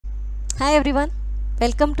Hi everyone,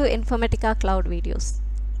 welcome to Informatica Cloud videos.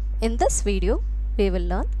 In this video, we will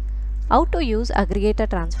learn how to use Aggregator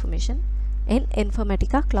Transformation in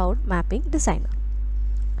Informatica Cloud Mapping Designer.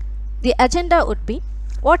 The agenda would be: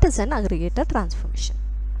 what is an Aggregator Transformation?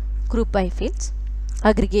 Group by fields,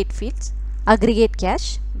 aggregate fields, aggregate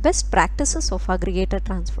cache, best practices of Aggregator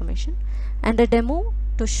Transformation, and a demo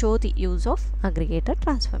to show the use of Aggregator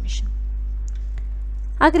Transformation.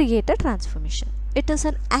 Aggregator Transformation. It is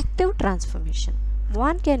an active transformation.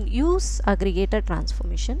 One can use Aggregator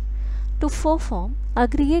Transformation to perform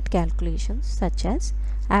aggregate calculations such as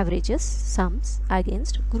averages, sums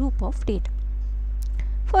against group of data.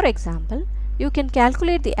 For example, you can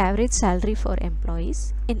calculate the average salary for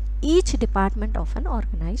employees in each department of an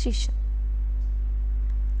organization.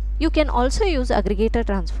 You can also use Aggregator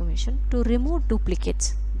Transformation to remove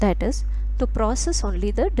duplicates, that is, to process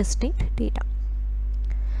only the distinct data.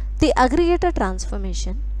 The Aggregator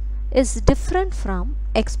Transformation is different from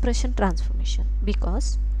expression transformation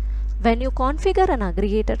because when you configure an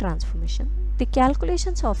Aggregator Transformation, the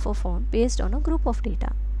calculations are performed based on a group of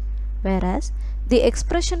data, whereas the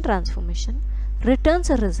expression transformation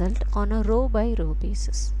returns a result on a row by row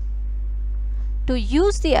basis. To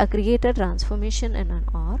use the Aggregator Transformation in an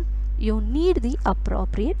org, you need the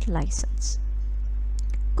appropriate license.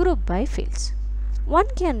 Group by fields. One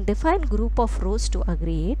can define group of rows to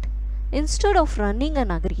aggregate instead of running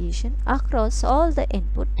an aggregation across all the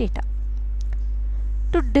input data.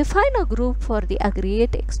 To define a group for the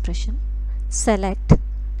aggregate expression, select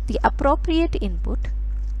the appropriate input,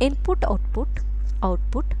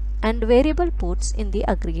 output, and variable ports in the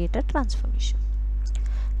Aggregator Transformation.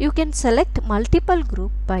 You can select multiple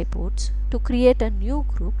group by ports to create a new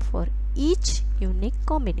group for each unique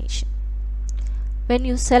combination. When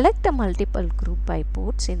you select a multiple group by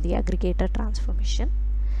ports in the Aggregator Transformation,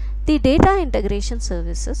 the data integration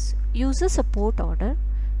services uses a port order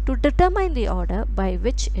to determine the order by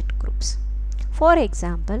which it groups. For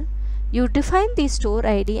example, you define the store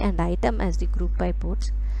ID and item as the group by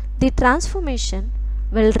ports. The transformation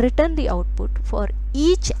will return the output for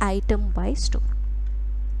each item by store.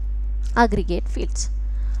 Aggregate fields.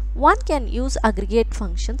 One can use aggregate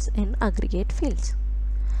functions in aggregate fields.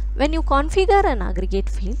 When you configure an aggregate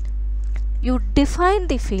field, you define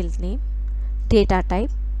the field name, data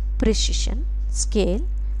type, precision, scale,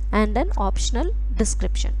 and an optional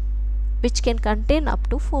description, which can contain up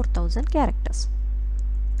to 4000 characters.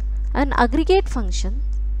 An aggregate function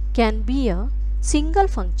can be a single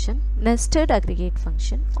function, nested aggregate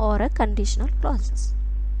function, or a conditional clauses.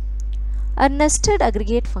 A nested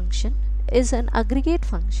aggregate function is an aggregate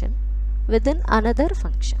function within another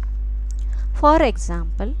function. For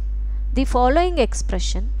example, the following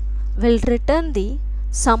expression will return the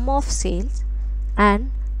sum of sales,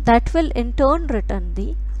 and that will in turn return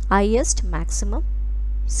the highest maximum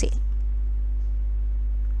sale.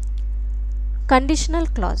 Conditional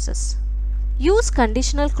clauses. Use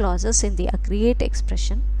conditional clauses in the aggregate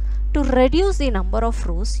expression to reduce the number of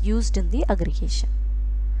rows used in the aggregation.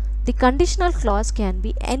 The conditional clause can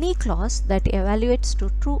be any clause that evaluates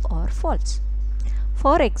to true or false.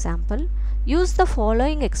 For example, use the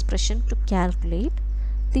following expression to calculate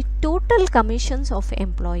the total commissions of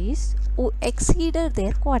employees who exceeded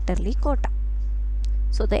their quarterly quota.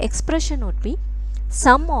 So the expression would be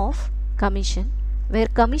sum of commission where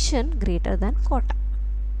commission greater than quota.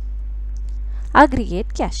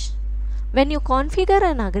 Aggregate cache. When you configure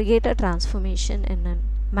an Aggregator Transformation in a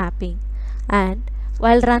mapping, and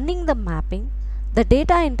while running the mapping, the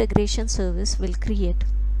data integration service will create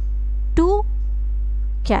two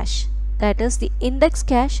cache, that is the index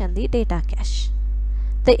cache and the data cache.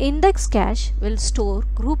 The index cache will store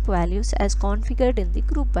group values as configured in the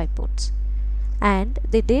group by ports, and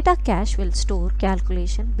the data cache will store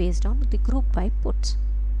calculation based on the group by ports.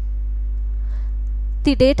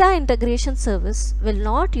 The data integration service will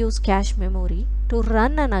not use cache memory to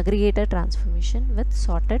run an Aggregator Transformation with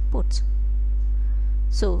sorted ports.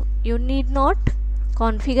 So you need not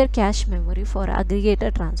configure cache memory for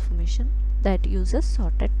Aggregator Transformation that uses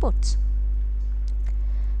sorted ports.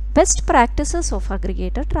 Best practices of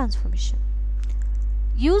Aggregator Transformation.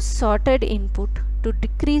 Use sorted input to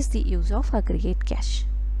decrease the use of aggregate cache.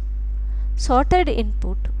 Sorted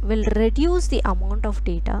input will reduce the amount of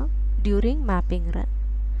data during mapping run,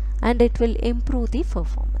 and it will improve the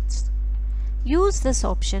performance. Use this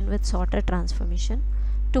option with sorted transformation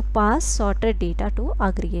to pass sorted data to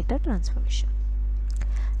Aggregator Transformation.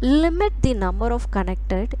 Limit the number of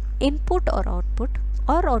connected input or output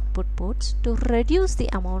ports to reduce the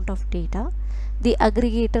amount of data the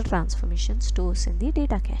Aggregator Transformation stores in the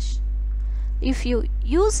data cache. if you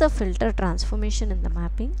use a filter transformation in the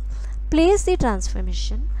mapping, place the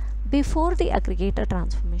transformation before the aggregator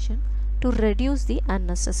transformation to reduce the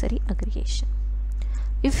unnecessary aggregation.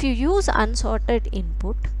 If you use unsorted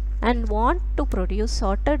input and want to produce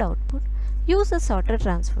sorted output, use the sorted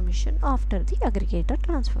transformation after the aggregator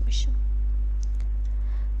transformation.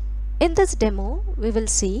 In this demo, we will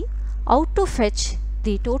see how to fetch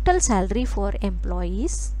the total salary for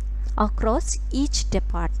employees across each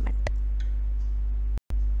department.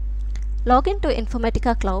 Log into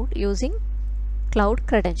Informatica Cloud using Cloud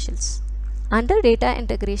Credentials. Under Data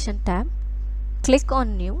Integration tab, click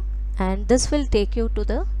on New, and this will take you to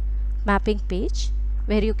the mapping page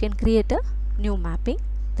where you can create a new mapping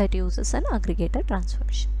that uses an aggregator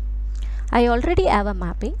transformation. I already have a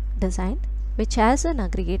mapping designed which has an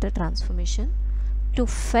aggregator transformation to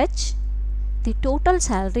fetch the total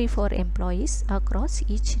salary for employees across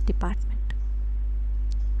each department.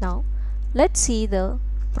 Now let's see the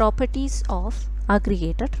properties of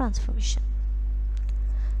aggregator transformation.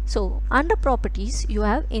 So under properties, you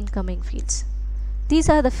have incoming fields. These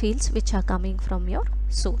are the fields which are coming from your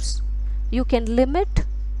source. You can limit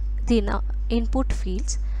the input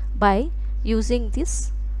fields by using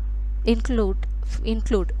this include.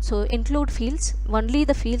 So include fields, only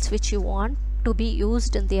the fields which you want to be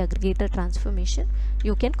used in the aggregator transformation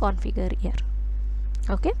you can configure here.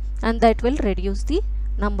 Okay, and that will reduce the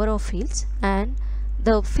number of fields, and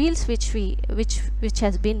the fields which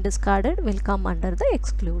has been discarded will come under the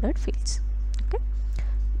excluded fields. Okay.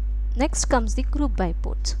 Next comes the group by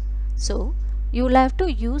ports. So you will have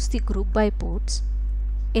to use the group by ports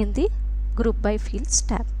in the group by fields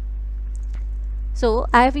tab. So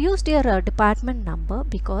I have used here a department number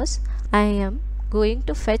because I am going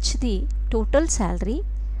to fetch the total salary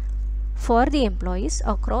for the employees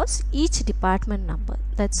across each department number.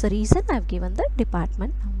 That's the reason I have given the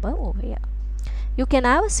department number over here. You can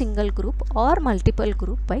have a single group or multiple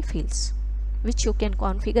group by fields, which you can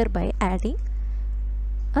configure by adding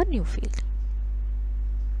a new field.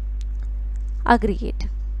 Aggregate.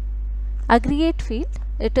 Aggregate field,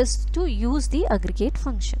 it is to use the aggregate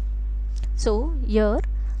function. So here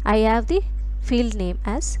I have the field name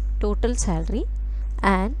as total salary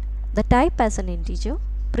and the type as an integer,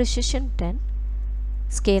 precision 10,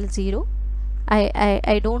 scale 0.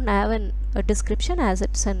 I don't have a description as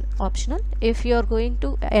it's an optional. If you are going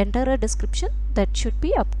to enter a description, that should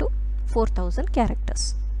be up to 4000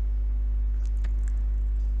 characters.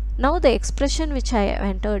 Now the expression which I have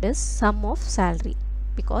entered is sum of salary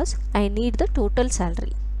because I need the total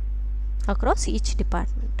salary across each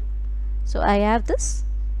department. So I have this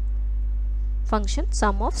function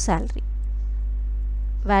sum of salary.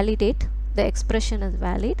 Validate, the expression is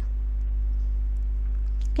valid.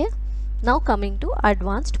 Okay. Now coming to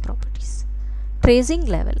advanced properties. Tracing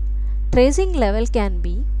level. Tracing level can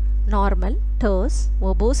be normal, terse,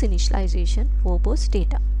 verbose initialization, verbose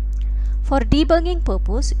data. For debugging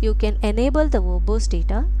purpose, you can enable the verbose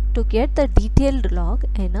data to get the detailed log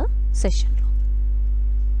in a session log.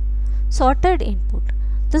 Sorted input.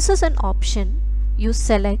 This is an option you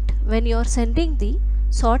select when you are sending the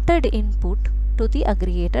sorted input to the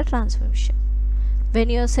aggregator transformation. When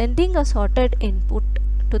you are sending a sorted input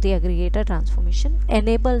to the aggregator transformation,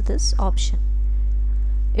 enable this option.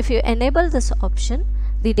 If you enable this option,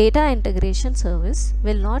 the data integration service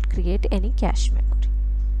will not create any cache memory.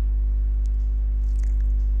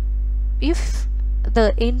 If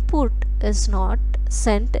the input is not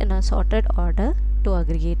sent in a sorted order to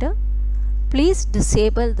aggregator, please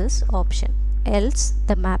disable this option, else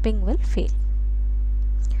the mapping will fail.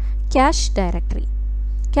 Cache directory.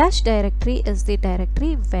 Cache directory is the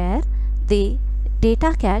directory where the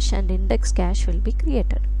data cache and index cache will be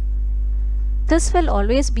created. This will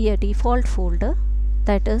always be a default folder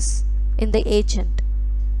that is in the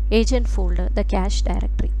agent folder, the cache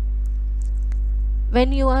directory.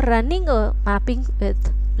 When you are running a mapping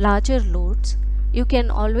with larger loads, you can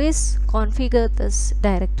always configure this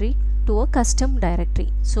directory to a custom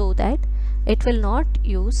directory so that it will not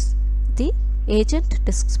use the agent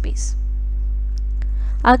disk space.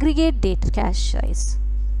 Aggregate data cache size.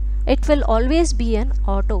 It will always be an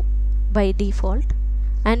auto by default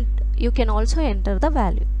and you can also enter the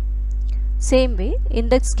value. Same way,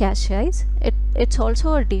 index cache size, it's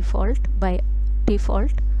also a default by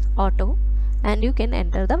default auto and you can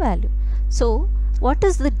enter the value. So what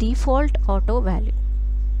is the default auto value?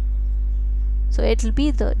 So it will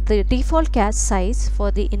be the default cache size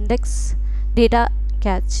for the index data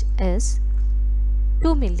cache is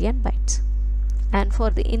 2 million bytes and for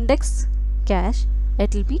the index cache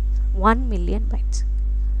it will be 1 million bytes.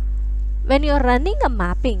 When you are running a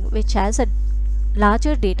mapping which has a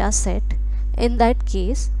larger data set, in that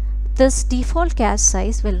case this default cache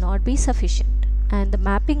size will not be sufficient and the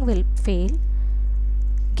mapping will fail,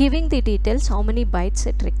 giving the details how many bytes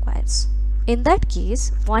it requires. In that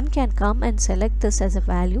case, one can come and select this as a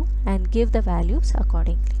value and give the values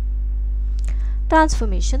accordingly.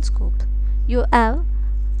 Transformation scope. You have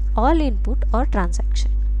all input or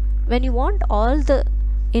transaction. When you want all the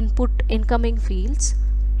input incoming fields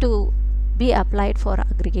to be applied for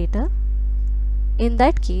aggregator, in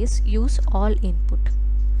that case use all input.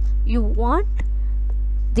 You want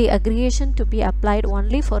the aggregation to be applied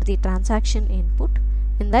only for the transaction input.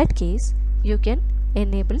 In that case you can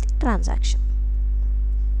enable the transaction.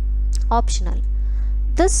 Optional.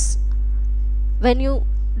 This, when you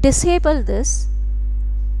disable this,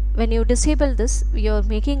 you are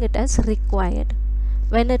making it as required.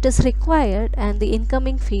 When it is required and the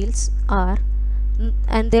incoming fields are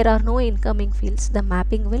and there are no incoming fields, the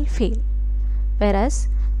mapping will fail. Whereas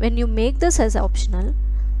when you make this as optional,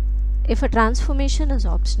 if a transformation is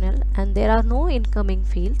optional and there are no incoming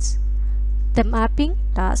fields, the mapping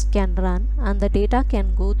task can run and the data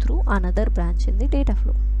can go through another branch in the data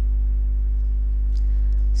flow.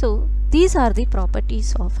 So these are the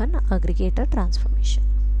properties of an aggregator transformation.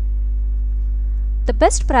 The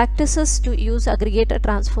best practices to use aggregator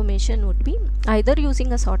transformation would be either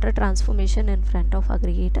using a sorter transformation in front of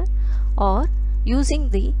aggregator or using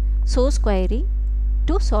the source query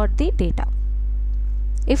to sort the data.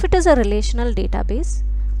 If it is a relational database,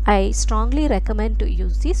 I strongly recommend to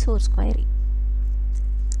use the source query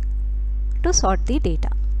to sort the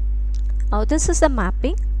data. Now this is the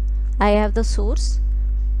mapping. I have the source,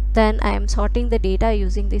 then I am sorting the data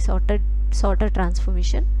using the sorter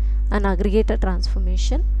transformation and aggregator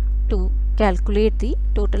transformation to calculate the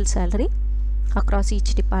total salary across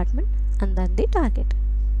each department and then the target.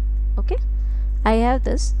 Okay, I have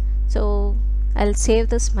this, so I'll save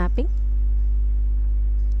this mapping.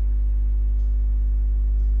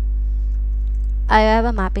 I have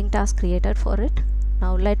a mapping task created for it.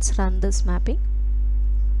 Now let's run this mapping.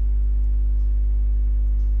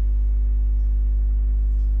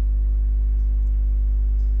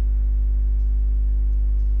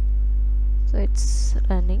 So it's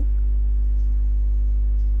running.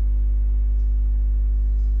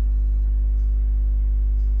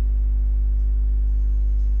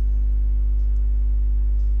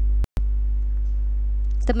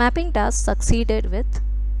 The mapping task succeeded with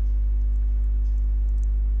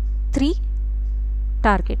 3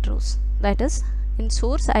 target rows. That is, in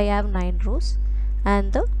source I have 9 rows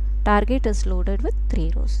and the target is loaded with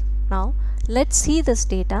 3 rows. Now let's see this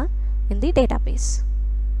data in the database.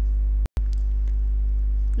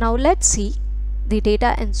 Now let's see the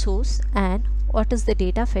data in source and what is the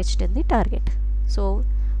data fetched in the target. So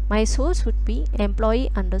my source would be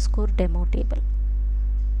employee_demo table.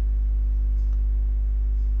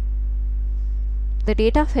 The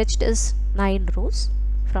data fetched is 9 rows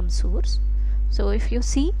from source. So if you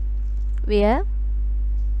see, we have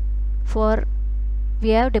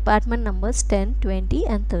department numbers 10, 20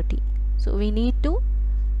 and 30. So we need to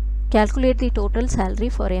calculate the total salary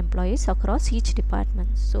for employees across each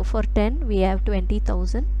department. So for 10 we have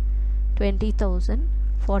 20,000, 20,000,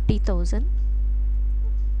 40,000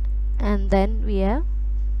 and then we have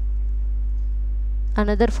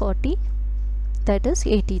another 40, that is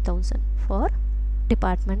 80,000 for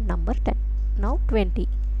department number 10. Now 20,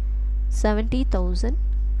 70,000,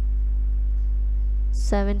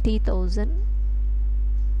 70,000,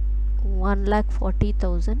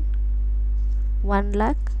 1,40,000,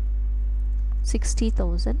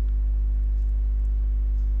 1,60,000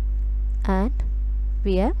 and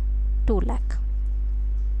we have 2 lakh.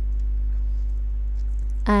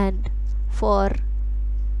 And for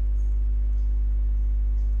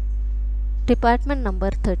department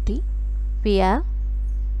number 30 we have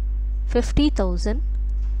 50,000,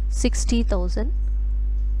 60,000,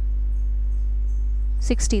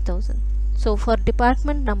 60,000. So for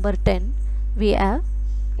department number 10 we have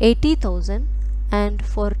 80,000 and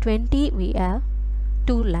for 20 we have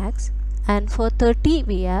 2 lakhs and for 30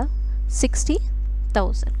 we have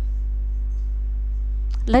 60,000.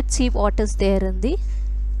 Let's see what is there in the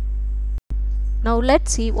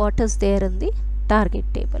target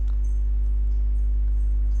table.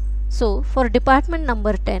 So for department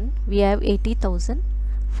number 10 we have 80,000,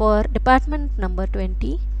 for department number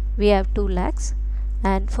 20 we have 2 lakhs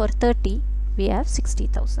and for 30 we have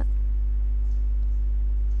 60,000.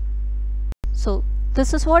 So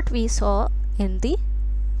this is what we saw in the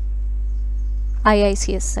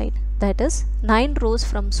IICS side, that is 9 rows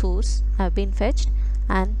from source have been fetched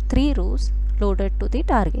and 3 rows loaded to the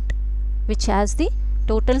target, which has the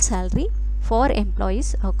total salary for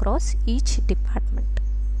employees across each department.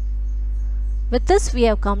 With this, we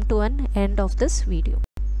have come to an end of this video.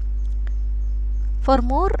 For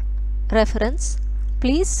more reference,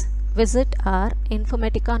 please visit our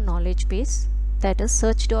Informatica knowledge base, that is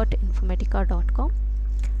search.informatica.com,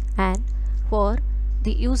 and for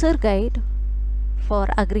the user guide for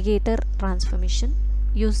aggregator transformation,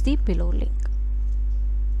 use the below link.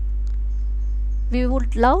 We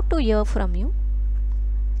would love to hear from you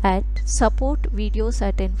at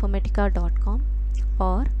supportvideos@informatica.com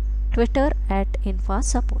or Twitter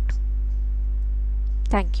 @infasupport.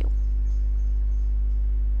 Thank you.